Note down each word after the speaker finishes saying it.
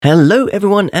Hello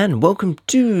everyone and welcome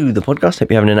to the podcast.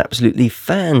 Hope you're having an absolutely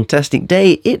fantastic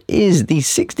day. It is the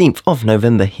 16th of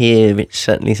November here. It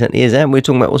certainly is, and we're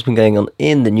talking about what's been going on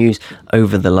in the news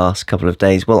over the last couple of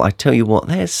days. Well, I tell you what,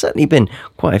 there's certainly been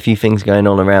quite a few things going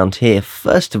on around here.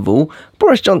 First of all,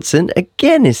 Boris Johnson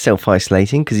again is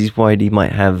self-isolating because he's worried he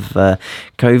might have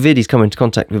COVID. He's come into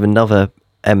contact with another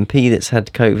MP that's had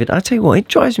COVID. I tell you what, it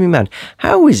drives me mad.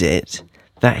 How is it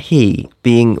that he,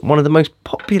 being one of the most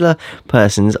popular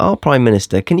persons, our Prime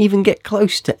Minister, can even get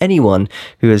close to anyone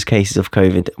who has cases of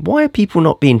COVID? Why are people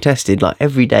not being tested like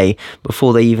every day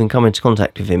before they even come into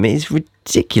contact with him? It is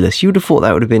ridiculous. You would have thought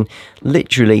that would have been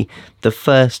literally the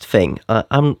first thing.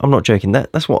 I'm not joking.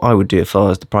 That's what I would do if I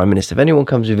was the Prime Minister. If anyone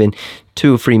comes within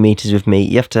 2 or 3 meters with me,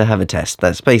 you have to have a test.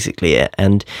 That's basically it.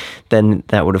 And then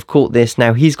that would have caught this.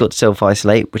 Now he's got to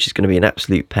self-isolate, which is going to be an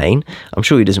absolute pain. I'm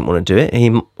sure he doesn't want to do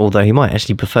it. Although he might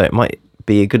actually prefer it. Might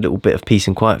be a good little bit of peace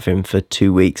and quiet for him for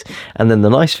 2 weeks. And then the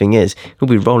nice thing is he'll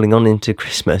be rolling on into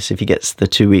Christmas if he gets the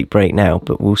 2-week break now,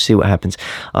 but we'll see what happens.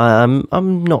 I'm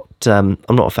not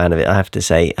a fan of it, I have to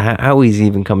say. How he's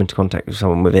even come into contact with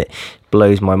someone with it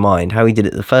blows my mind. How he did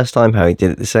it the first time, how he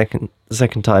did it the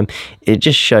second time, it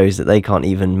just shows that they can't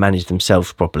even manage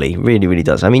themselves properly. Really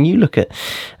does. I mean, you look at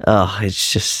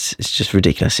it's just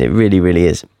ridiculous. It really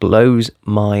is. Blows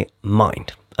my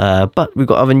mind. But we've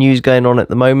got other news going on at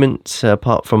the moment,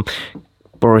 apart from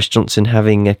Boris Johnson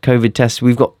having a COVID test.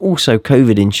 We've got also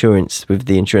COVID insurance with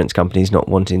the insurance companies not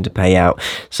wanting to pay out.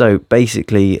 So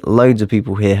basically, loads of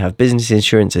people here have business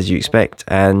insurance, as you expect,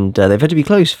 and they've had to be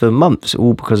closed for months,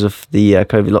 all because of the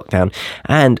COVID lockdown.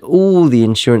 And all the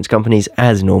insurance companies,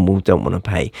 as normal, don't want to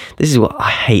pay. This is what I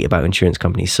hate about insurance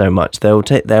companies so much.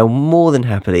 They'll more than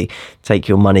happily take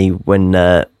your money when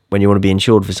you want to be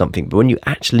insured for something, but when you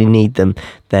actually need them,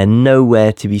 they're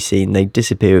nowhere to be seen. They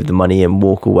disappear with the money and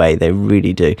walk away. They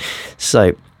really do.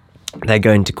 So they're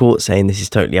going to court saying this is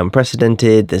totally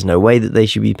unprecedented. There's no way that they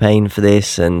should be paying for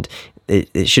this, and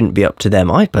it shouldn't be up to them.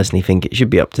 I personally think it should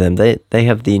be up to them. They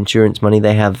have the insurance money.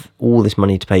 They have all this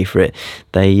money to pay for it.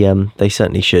 They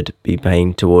certainly should be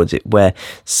paying towards it, where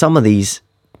some of these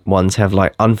ones have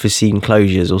like unforeseen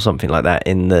closures or something like that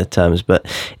in the terms, but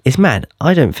it's mad.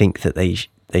 I don't think that they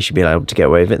should be allowed to get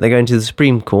away with it. They're going to the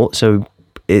Supreme Court, so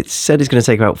it's said it's going to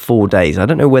take about 4 days. I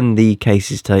don't know when the case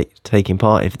is taking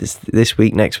part, if it's this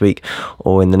week, next week,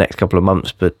 or in the next couple of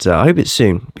months, but I hope it's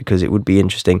soon, because it would be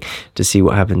interesting to see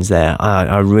what happens there.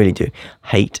 I really do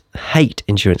hate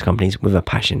insurance companies with a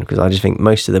passion, because I just think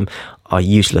most of them are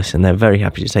useless, and they're very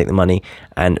happy to take the money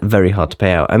and very hard to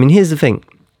pay out. I mean, here's the thing.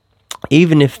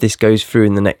 Even if this goes through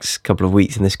in the next couple of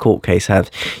weeks and this court case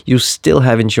you'll still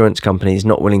have insurance companies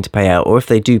not willing to pay out, or if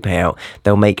they do pay out,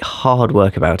 they'll make hard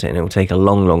work about it, and it will take a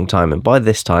long time. And by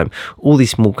this time, all these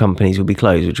small companies will be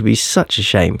closed, which would be such a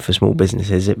shame for small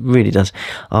businesses. It really does.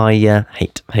 I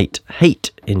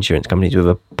hate insurance companies with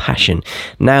a passion.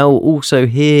 Now, also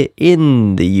here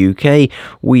in the UK, I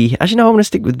want to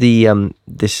stick with the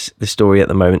this story at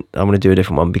the moment. I'm going to do a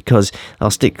different one because I'll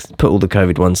put all the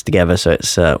COVID ones together, so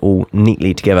it's all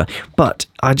neatly together. But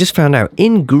I just found out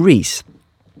in Greece,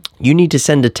 you need to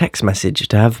send a text message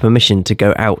to have permission to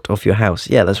go out of your house.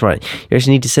 Yeah, that's right. You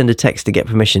actually need to send a text to get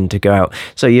permission to go out.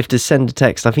 So you have to send a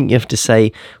text. I think you have to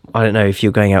say, I don't know, if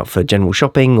you're going out for general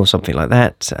shopping or something like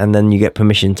that, and then you get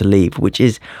permission to leave, which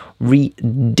is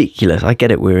ridiculous. I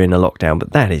get it, we're in a lockdown,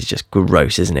 but that is just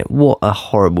gross, isn't it? What a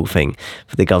horrible thing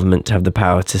for the government to have the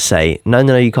power to say, no,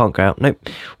 you can't go out. Nope,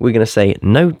 we're going to say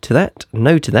no to that,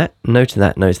 no to that, no to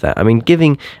that, no to that. I mean,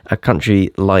 giving a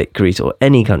country like Greece, or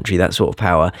any country, that sort of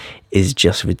power is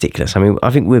just ridiculous. I mean,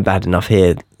 I think we're bad enough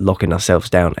here, locking ourselves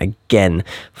down again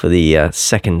for the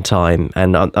second time,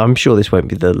 and I'm sure this won't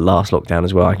be the last lockdown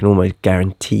as well. I can almost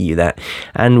guarantee you that,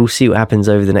 and we'll see what happens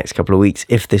over the next couple of weeks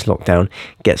if this lockdown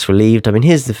gets relieved. I mean,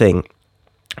 here's the thing.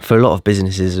 For a lot of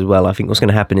businesses as well, I think what's going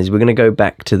to happen is we're going to go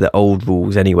back to the old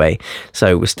rules anyway.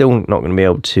 So we're still not going to be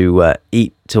able to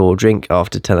eat or drink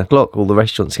after 10 o'clock. All the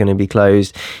restaurants are going to be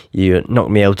closed. You're not going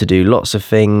to be able to do lots of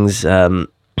things.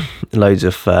 Loads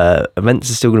of events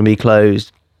are still going to be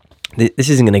closed. This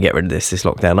isn't going to get rid of this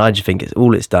lockdown. I just think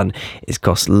all it's done is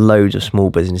cost loads of small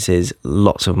businesses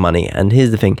lots of money. And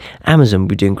here's the thing, Amazon will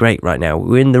be doing great right now.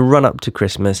 We're in the run up to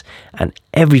Christmas and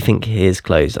everything here is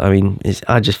closed. I mean,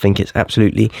 I just think it's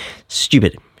absolutely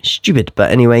stupid. But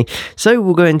anyway, so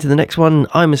we'll go into the next one.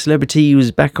 I'm a Celebrity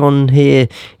was back on here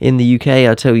in the UK.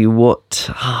 I tell you what,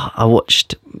 I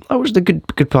watched a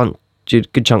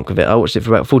good chunk of it. I watched it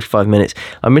for about 45 minutes.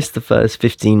 I missed the first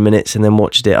 15 minutes and then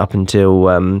watched it up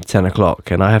until 10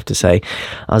 o'clock. And I have to say,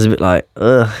 I was a bit like,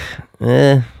 I'm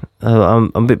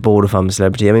a bit bored if I'm a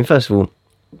Celebrity. I mean, first of all,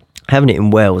 having it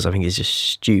in Wales, I think, is just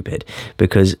stupid,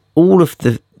 because all of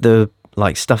the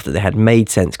like stuff that they had made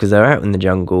sense, because they're out in the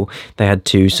jungle. They had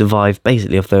to survive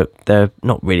basically off their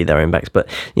not really their own backs, but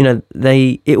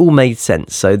it all made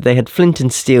sense. So they had flint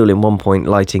and steel in one point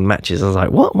lighting matches. I was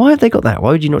like, what? Why have they got that?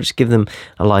 Why would you not just give them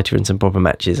a lighter and some proper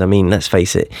matches? I mean, let's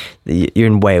face it, you're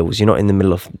in Wales, you're not in the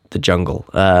middle of the jungle.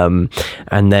 And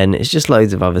then it's just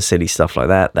loads of other silly stuff like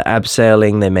that. The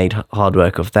abseiling, they made hard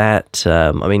work of that.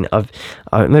 I mean,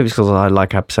 maybe it's because I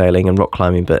like abseiling and rock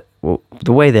climbing, but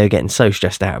the way they're getting so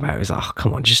stressed out about it is like, oh,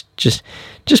 come on, just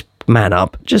man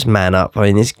up, I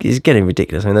mean, it's getting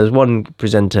ridiculous. I mean, there's one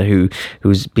presenter who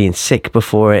was being sick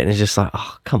before it, and it's just like,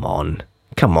 oh, come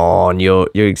on, you're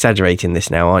exaggerating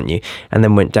this now, aren't you? And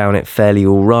then went down it fairly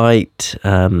all right.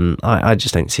 I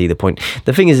just don't see the point.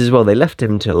 The thing is as well, they left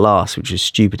him till last, which was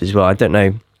stupid as well. I don't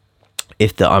know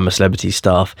if the I'm a Celebrity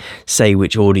staff say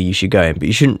which order you should go in, but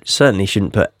you certainly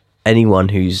shouldn't put anyone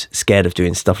who's scared of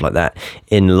doing stuff like that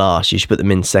in last. You should put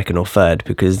them in second or third,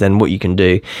 because then what you can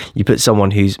do, you put someone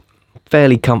who's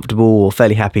fairly comfortable or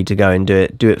fairly happy to go and do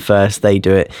it first. They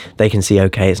do it, they can see,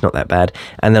 okay, it's not that bad.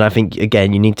 And then I think,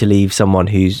 again, you need to leave someone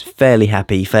who's fairly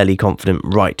happy, fairly confident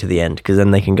right to the end, because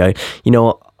then they can go, you know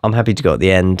what, I'm happy to go at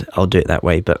the end, I'll do it that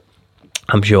way. But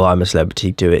I'm sure I'm a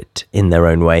Celebrity do it in their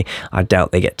own way. I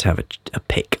doubt they get to have a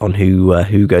pick on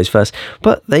who goes first.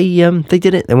 But they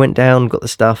did it. They went down, got the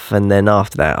stuff, and then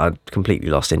after that, I completely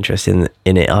lost interest in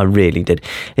it. I really did.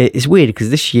 It's weird, because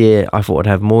this year I thought I'd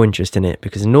have more interest in it,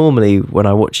 because normally when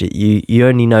I watch it, you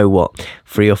only know what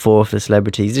 3 or 4 of the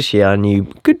celebrities. This year I knew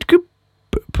good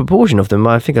proportion of them.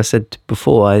 I think I said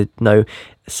before, I know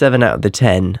 7 out of the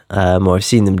 10, or I've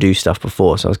seen them do stuff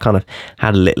before, so I was kind of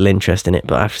had a little interest in it.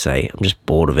 But I have to say, I'm just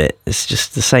bored of it. It's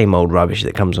just the same old rubbish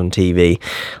that comes on TV.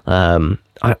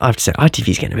 I have to say,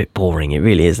 ITV's getting a bit boring. It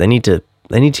really is. They need to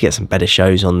get some better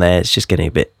shows on there. It's just getting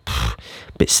a bit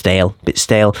stale.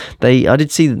 I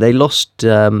did see that they lost. They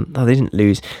didn't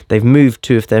lose. They've moved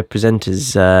 2 of their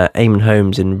presenters, Eamon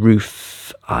Holmes and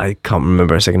Ruth. I can't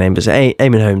remember her second name, but it's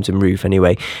Eamon Holmes and Ruth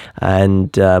anyway.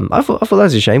 And I thought that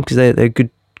was a shame, because they're good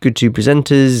 2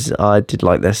 presenters. I did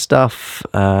like their stuff.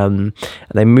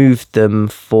 They moved them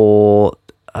for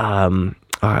I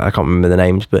can't remember the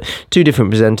names, but 2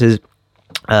 different presenters.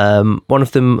 One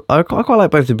of them, I quite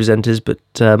like both the presenters, but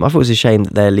I thought it was a shame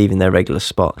that they're leaving their regular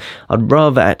spot. I'd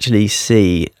rather actually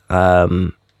see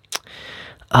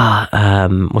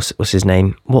what's his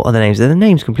name? What are the names? The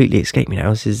names completely escape me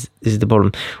now. This is the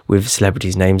problem with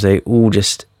celebrities' names. They all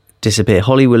just disappear.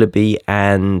 Holly Willoughby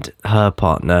and her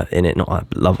partner in it, not I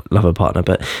love her partner,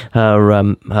 but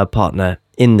her partner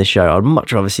in the show. I'd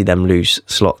much rather see them lose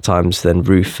slot times than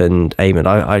Ruth and Eamon.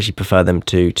 I actually prefer them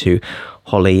to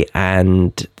Holly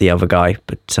and the other guy,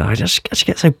 but I just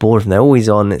get so bored of them. They're always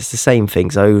on. It's the same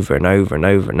things over and over and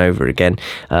over and over again.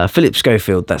 Philip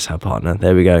Schofield, that's her partner.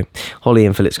 There we go. Holly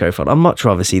and Philip Schofield. I'd much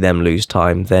rather see them lose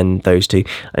time than those 2.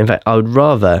 In fact, I would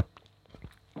rather,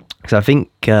 because I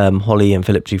think Holly and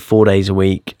Philip do 4 days a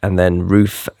week, and then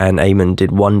Ruth and Eamon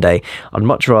did 1 day. I'd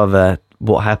much rather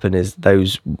what happened is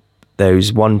those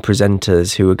 1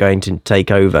 presenters who are going to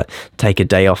take over take a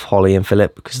day off, Holly and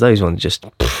Philip, because those ones just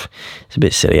it's a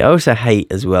bit silly. I also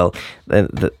hate as well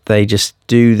that they just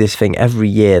do this thing every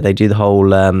year. They do the whole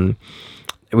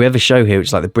we have a show here which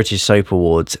is like the British Soap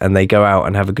Awards, and they go out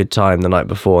and have a good time the night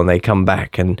before, and they come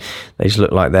back and they just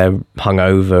look like they're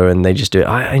hungover, and they just do it.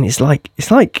 And it's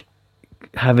like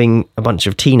having a bunch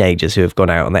of teenagers who have gone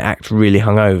out and they act really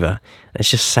hungover. It's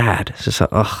just sad. It's just like,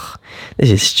 ugh, this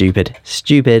is stupid.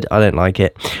 I don't like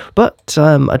it. But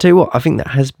I tell you what, I think that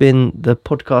has been the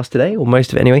podcast today, or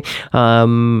most of it anyway.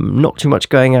 Not too much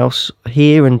going else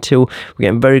here until we're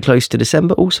getting very close to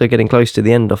December. Also getting close to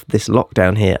the end of this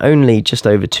lockdown here. Only just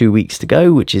over 2 weeks to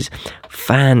go, which is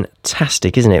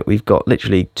fantastic, isn't it? We've got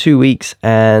literally 2 weeks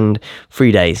and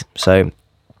 3 days. So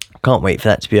can't wait for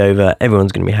that to be over.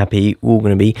 Everyone's going to be happy. We're all going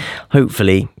to be,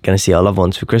 hopefully, going to see our loved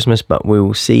ones for Christmas, but we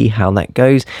will see how that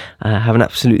goes. Have an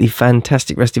absolutely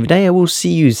fantastic rest of your day. I will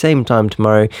see you same time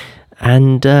tomorrow.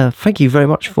 And thank you very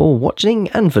much for watching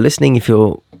and for listening. If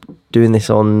you're doing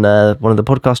this on one of the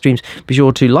podcast streams, be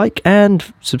sure to like and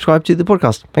subscribe to the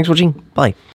podcast. Thanks for watching. Bye.